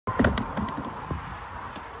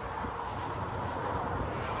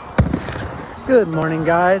Good morning,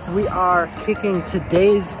 guys. We are kicking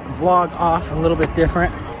today's vlog off a little bit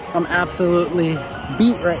different. I'm absolutely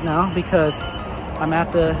beat right now because I'm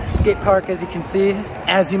at the skate park, as you can see.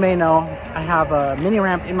 As you may know, I have a mini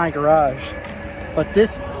ramp in my garage, but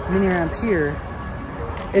this mini ramp here,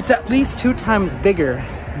 it's at least 2 times bigger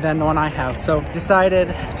than the one I have. So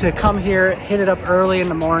decided to come here, hit it up early in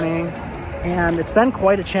the morning, and it's been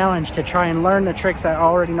quite a challenge to try and learn the tricks I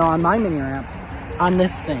already know on my mini ramp on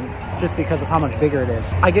this thing, just because of how much bigger it is.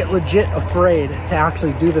 I get legit afraid to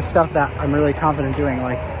actually do the stuff that I'm really confident doing,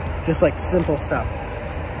 just like simple stuff.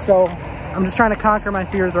 So I'm just trying to conquer my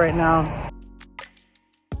fears right now.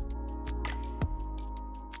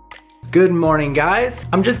 Good morning, guys.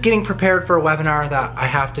 I'm just getting prepared for a webinar that I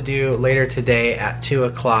have to do later today at 2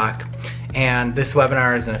 o'clock. And this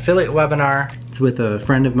webinar is an affiliate webinar. It's with a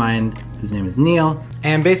friend of mine whose name is Neil.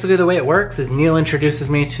 And basically the way it works is Neil introduces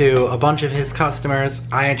me to a bunch of his customers.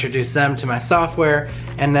 I introduce them to my software,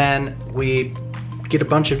 and then we get a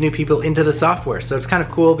bunch of new people into the software. So it's kind of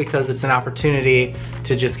cool because it's an opportunity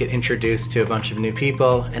to just get introduced to a bunch of new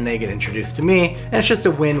people, and they get introduced to me, and it's just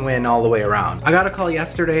a win-win all the way around. I got a call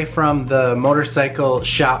yesterday from the motorcycle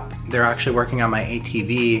shop. They're actually working on my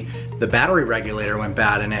ATV. The battery regulator went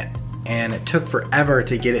bad in it, and it took forever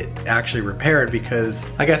to get it actually repaired because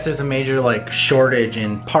I guess there's a major shortage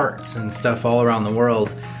in parts and stuff all around the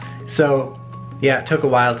world. So yeah, it took a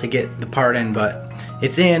while to get the part in, but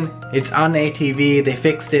it's in, it's on the ATV, they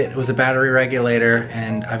fixed it, it was a battery regulator,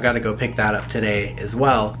 and I've got to go pick that up today as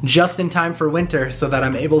well, just in time for winter so that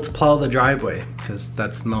I'm able to plow the driveway, because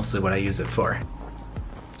that's mostly what I use it for.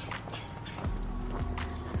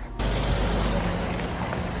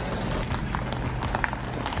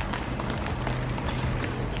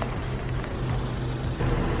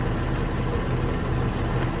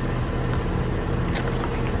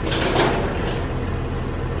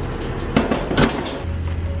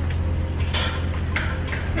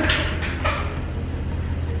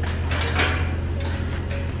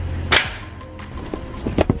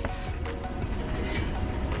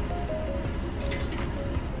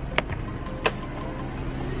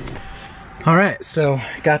 All right, so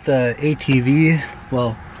got the ATV,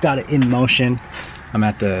 well, got it in motion. I'm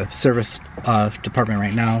at the service department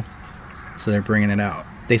right now, so they're bringing it out.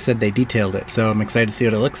 They said they detailed it, so I'm excited to see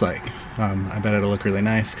what it looks like. I bet it'll look really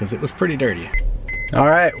nice because it was pretty dirty. All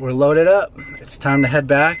right, we're loaded up. It's time to head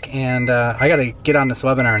back, and I gotta get on this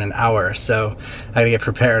webinar in an hour, so I gotta get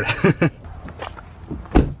prepared.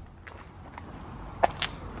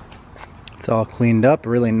 It's all cleaned up,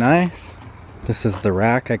 really nice. This is the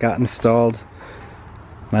rack I got installed.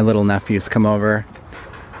 My little nephews come over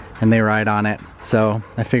and they ride on it. So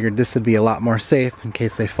I figured this would be a lot more safe in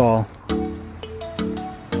case they fall.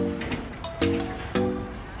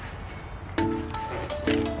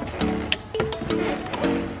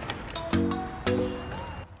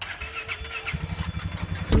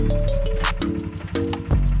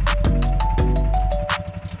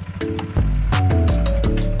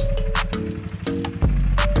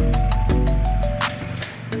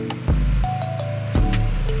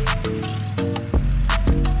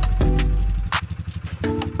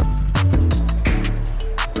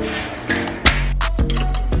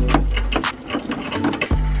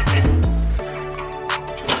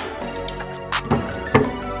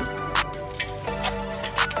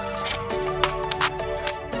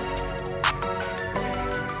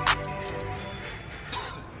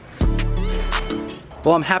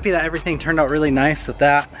 Well, I'm happy that everything turned out really nice with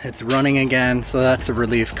that. It's running again, so that's a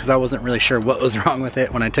relief because I wasn't really sure what was wrong with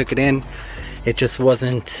it when I took it in. It just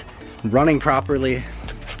wasn't running properly,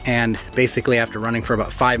 and basically after running for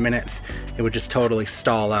about 5 minutes, it would just totally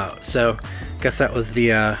stall out. So I guess that was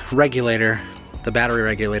the regulator, the battery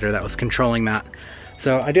regulator that was controlling that.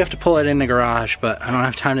 So I do have to pull it in the garage, but I don't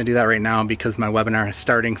have time to do that right now because my webinar is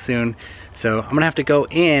starting soon. So I'm gonna have to go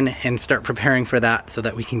in and start preparing for that so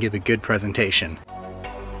that we can give a good presentation.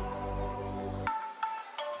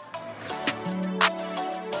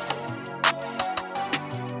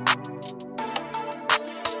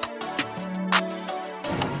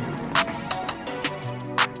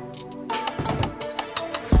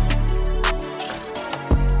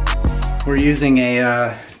 We're using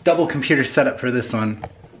a double computer setup for this one.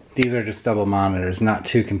 These are just double monitors, not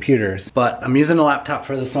 2 computers. But I'm using a laptop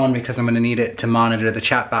for this one because I'm gonna need it to monitor the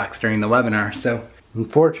chat box during the webinar. So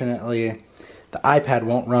unfortunately, the iPad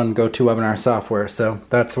won't run GoToWebinar software, so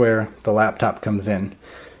that's where the laptop comes in.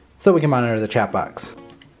 So we can monitor the chat box.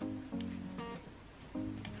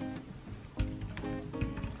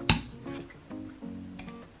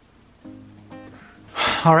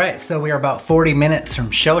 All right, so we are about 40 minutes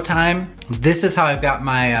from showtime. This is how I've got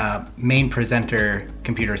my main presenter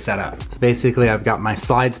computer set up. So basically I've got my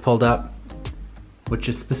slides pulled up, which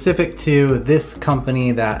is specific to this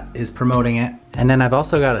company that is promoting it. And then I've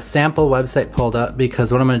also got a sample website pulled up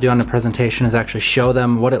because what I'm gonna do on the presentation is actually show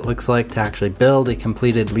them what it looks like to actually build a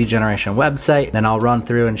completed lead generation website. Then I'll run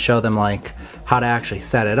through and show them like how to actually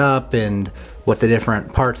set it up and what the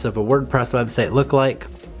different parts of a WordPress website look like.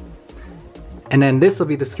 And then this will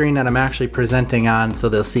be the screen that I'm actually presenting on, so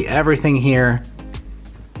they'll see everything here.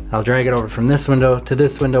 I'll drag it over from this window to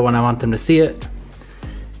this window when I want them to see it.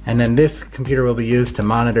 And then this computer will be used to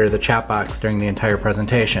monitor the chat box during the entire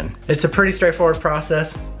presentation. It's a pretty straightforward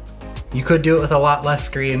process. You could do it with a lot less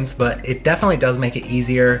screens, but it definitely does make it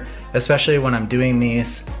easier, especially when I'm doing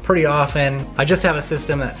these pretty often. I just have a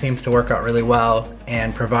system that seems to work out really well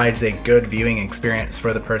and provides a good viewing experience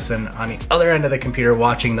for the person on the other end of the computer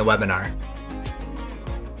watching the webinar.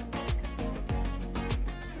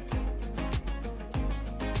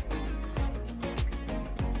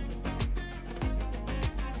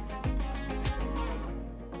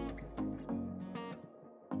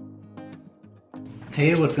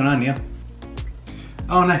 Hey, what's going on, Neil?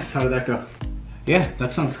 Oh, nice. How did that go? Yeah,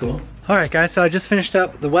 that sounds cool. All right, guys, so I just finished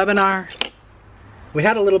up the webinar. We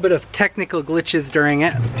had a little bit of technical glitches during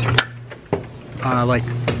it. Like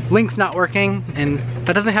links not working, and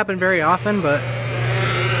that doesn't happen very often, but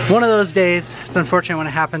one of those days. It's unfortunate when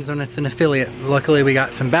it happens when it's an affiliate. Luckily, we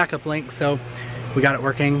got some backup links, so we got it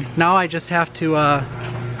working. Now I just have to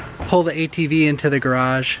pull the ATV into the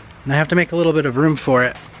garage, and I have to make a little bit of room for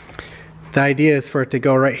it. The idea is for it to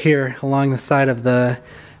go right here along the side of the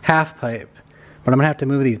half pipe. But I'm gonna have to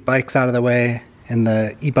move these bikes out of the way and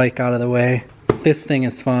the e-bike out of the way. This thing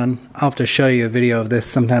is fun. I'll have to show you a video of this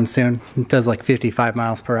sometime soon. It does like 55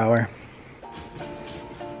 miles per hour.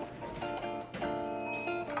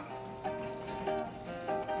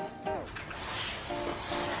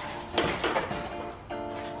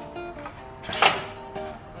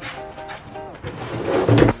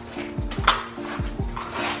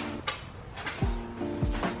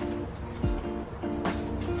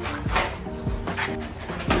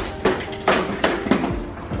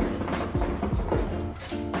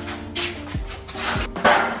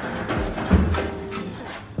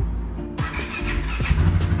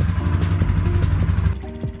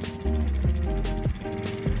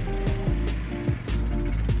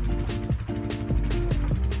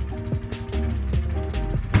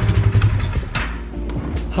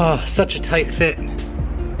 Oh, such a tight fit,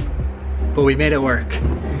 but we made it work.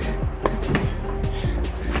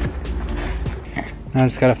 Now I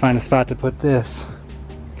just gotta find a spot to put this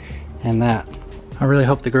and that. I really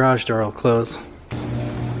hope the garage door will close.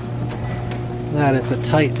 That is a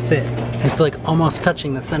tight fit. It's like almost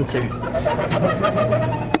touching the sensor.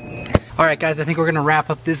 Alright guys, I think we're gonna wrap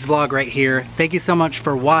up this vlog right here. Thank you so much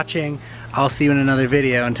for watching. I'll see you in another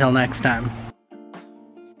video. Until next time.